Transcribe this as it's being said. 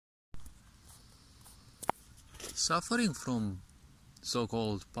Suffering from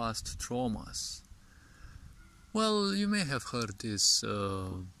so-called past traumas. Well, you may have heard this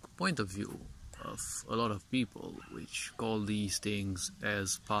point of view of a lot of people which call these things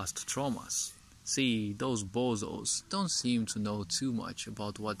as past traumas. See, those bozos don't seem to know too much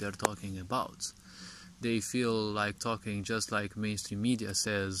about what they're talking about. They feel like talking just like mainstream media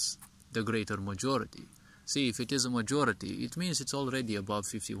says, the greater majority. See, if it is a majority, it means it's already above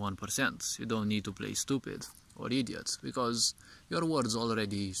 51%. You don't need to play stupid or idiot, because your words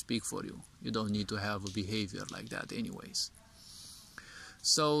already speak for you. You don't need to have a behavior like that anyways.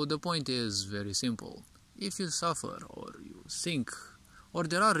 So the point is very simple. If you suffer or you think, or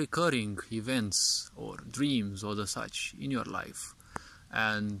there are recurring events or dreams or the such in your life,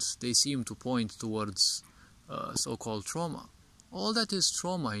 and they seem to point towards so-called trauma, all that is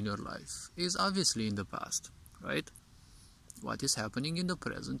trauma in your life is obviously in the past, right? What is happening in the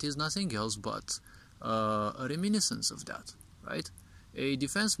present is nothing else but a reminiscence of that, right? A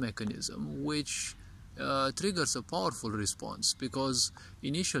defense mechanism which triggers a powerful response because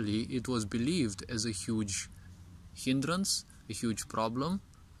initially it was believed as a huge hindrance, a huge problem,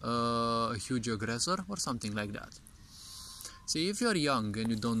 a huge aggressor or something like that. See, if you're young and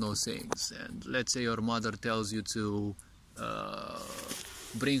you don't know things, and let's say your mother tells you to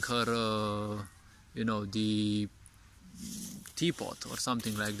bring her, the teapot or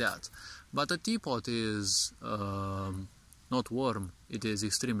something like that, but the teapot is not warm, it is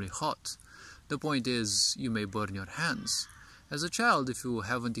extremely hot. The point is, you may burn your hands. As a child, if you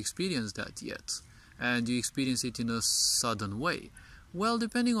haven't experienced that yet, and you experience it in a sudden way, well,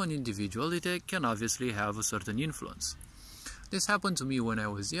 depending on individual, it can obviously have a certain influence. This happened to me when I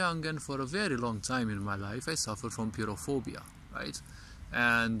was young, and for a very long time in my life, I suffered from pyrophobia, right?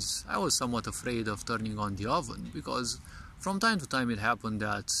 And I was somewhat afraid of turning on the oven, because from time to time it happened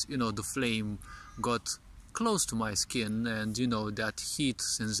that, the flame got close to my skin, and, that heat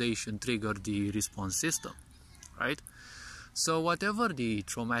sensation triggered the response system, right? So whatever the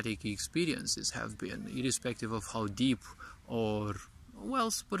traumatic experiences have been, irrespective of how deep or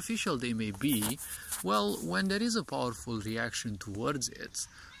superficial they may be, well, when there is a powerful reaction towards it,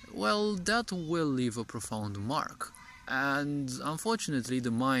 well, that will leave a profound mark. And unfortunately,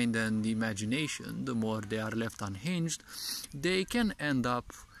 the mind and the imagination, the more they are left unhinged, they can end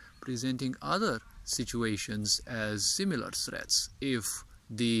up presenting other situations as similar threats if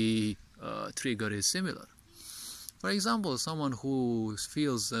the trigger is similar. For example, someone who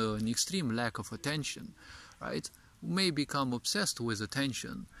feels an extreme lack of attention, right, may become obsessed with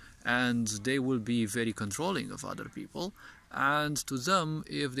attention, and they will be very controlling of other people, and to them,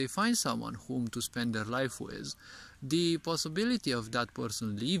 if they find someone whom to spend their life with, the possibility of that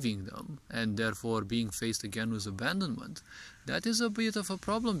person leaving them and therefore being faced again with abandonment, that is a bit of a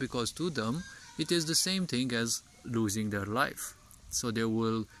problem, because to them it is the same thing as losing their life. So they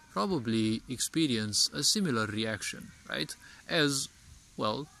will probably experience a similar reaction, right, as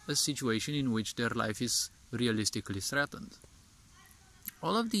well, a situation in which their life is realistically threatened.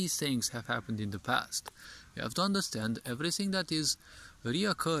 All of these things have happened in the past. You have to understand everything that is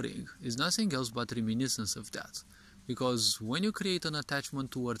reoccurring is nothing else but reminiscence of that. Because when you create an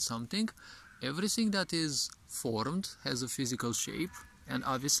attachment towards something, everything that is formed has a physical shape and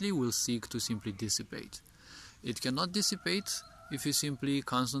obviously will seek to simply dissipate. It cannot dissipate if you simply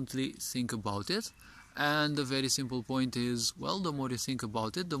constantly think about it. And the very simple point is, well, the more you think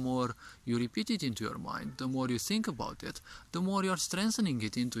about it, the more you repeat it into your mind. The more you think about it, the more you're strengthening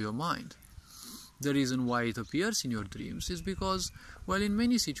it into your mind. The reason why it appears in your dreams is because, well, in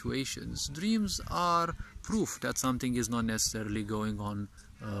many situations, dreams are proof that something is not necessarily going on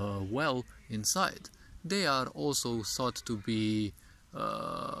well inside. They are also thought to be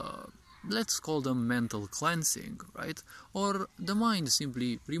let's call them mental cleansing, right? Or the mind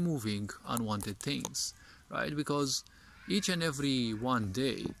simply removing unwanted things, right? Because each and every one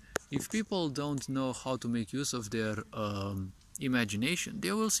day, if people don't know how to make use of their imagination,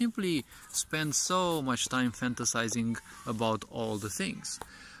 they will simply spend so much time fantasizing about all the things.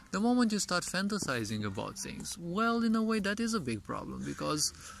 The moment you start fantasizing about things, well, in a way that is a big problem,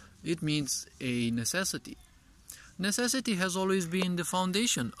 because it means a necessity. Necessity has always been the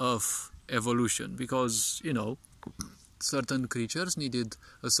foundation of evolution, because, certain creatures needed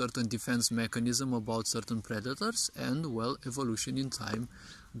a certain defense mechanism about certain predators, and, well, evolution in time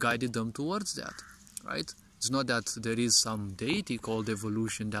guided them towards that, right? It's not that there is some deity called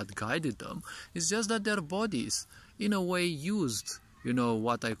evolution that guided them. It's just that their bodies, in a way, used,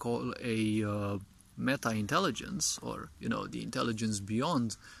 what I call a meta-intelligence, or, the intelligence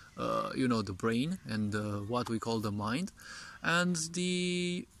beyond, the brain and what we call the mind, and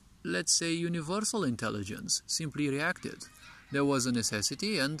the let's say, universal intelligence simply reacted. There was a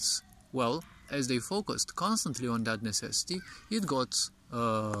necessity, and, well, as they focused constantly on that necessity, it got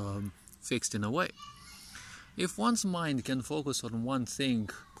fixed in a way. If one's mind can focus on one thing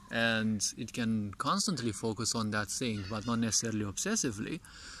and it can constantly focus on that thing, but not necessarily obsessively,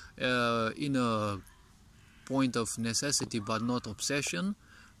 in a point of necessity but not obsession,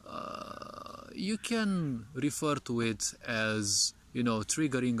 you can refer to it as,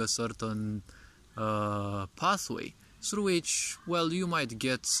 triggering a certain pathway through which, well, you might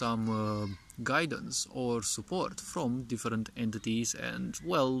get some guidance or support from different entities. And,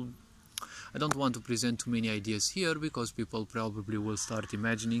 well, I don't want to present too many ideas here because people probably will start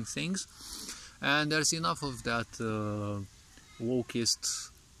imagining things, and there's enough of that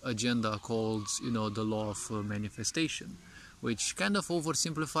wokeist agenda called, the law of manifestation, which kind of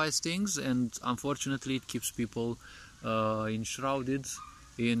oversimplifies things, and unfortunately it keeps people enshrouded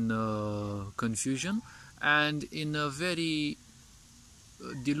in confusion and in a very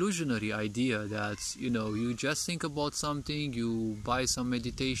delusionary idea that, you just think about something, you buy some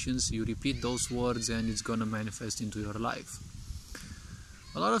meditations, you repeat those words, and it's gonna manifest into your life.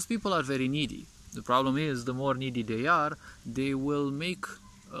 A lot of people are very needy. The problem is, the more needy they are, they will make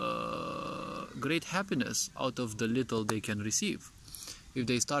great happiness out of the little they can receive. If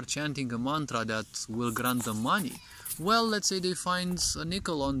they start chanting a mantra that will grant them money, well, let's say they find a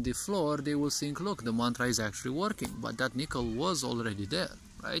nickel on the floor, they will think, look, the mantra is actually working, but that nickel was already there,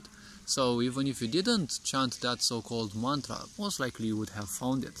 right? So even if you didn't chant that so-called mantra, most likely you would have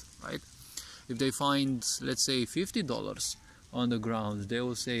found it, right? If they find, let's say, $50 on the ground, they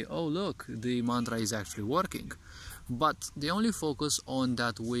will say, oh, look, the mantra is actually working. But they only focus on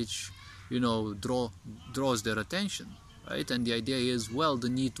that which, draws their attention, right? And the idea is, well, the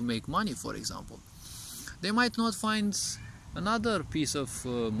need to make money, for example. They might not find another piece of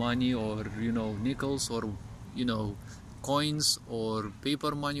money or, nickels or, coins or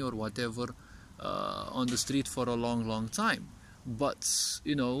paper money or whatever on the street for a long, long time. But,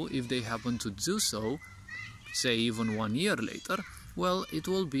 if they happen to do so, say even 1 year later, well, it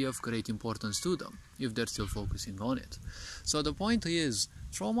will be of great importance to them if they're still focusing on it. So the point is,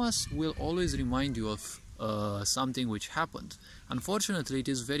 traumas will always remind you of something which happened. Unfortunately, it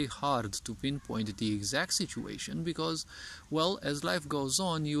is very hard to pinpoint the exact situation because, well, as life goes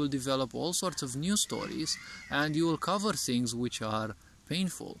on, you will develop all sorts of new stories and you will cover things which are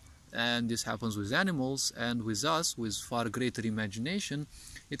painful. And this happens with animals, and with us, with far greater imagination,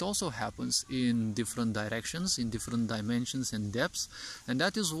 it also happens in different directions, in different dimensions and depths, and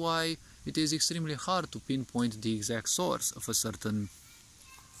that is why it is extremely hard to pinpoint the exact source of a certain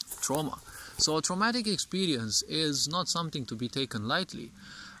trauma. So a traumatic experience is not something to be taken lightly,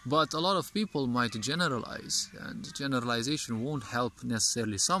 but a lot of people might generalize, and generalization won't help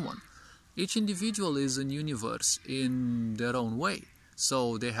necessarily someone. Each individual is a universe in their own way,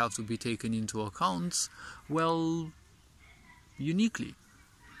 so they have to be taken into account, well, uniquely.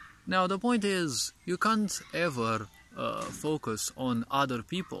 Now the point is, you can't ever focus on other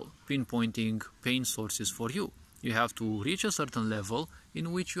people pinpointing pain sources for you. You have to reach a certain level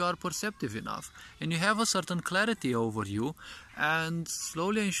in which you are perceptive enough and you have a certain clarity over you, and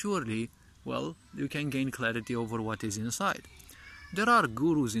slowly and surely, well, you can gain clarity over what is inside. There are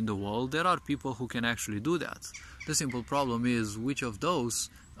gurus in the world, there are people who can actually do that. The simple problem is which of those,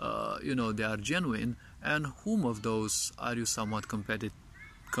 they are genuine, and whom of those are you somewhat compatible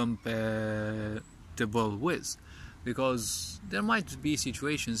with. Because there might be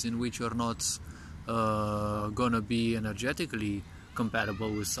situations in which you're not gonna be energetically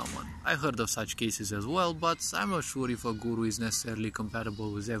compatible with someone. I heard of such cases as well, but I'm not sure if a guru is necessarily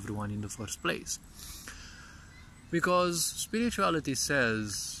compatible with everyone in the first place. Because spirituality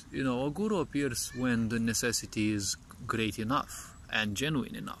says, a guru appears when the necessity is great enough and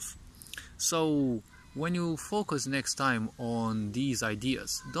genuine enough. So when you focus next time on these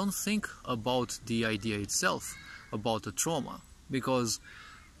ideas, don't think about the idea itself, about the trauma, because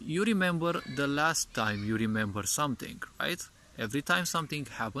you remember the last time you remember something, right? Every time something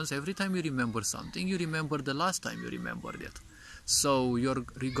happens, every time you remember something, you remember the last time you remembered it. So you're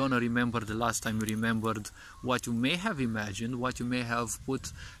gonna remember the last time you remembered what you may have imagined, what you may have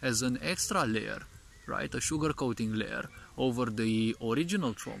put as an extra layer, right? A sugar coating layer over the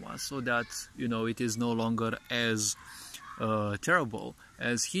original trauma, so that, it is no longer as terrible,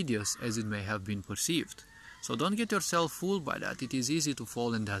 as hideous as it may have been perceived. So don't get yourself fooled by that. It is easy to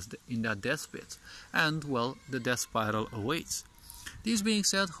fall in that death pit, and, well, the death spiral awaits. This being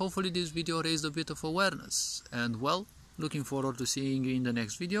said, hopefully this video raised a bit of awareness, and, well, looking forward to seeing you in the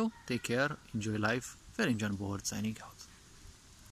next video. Take care, enjoy life. Ferenc Board signing out.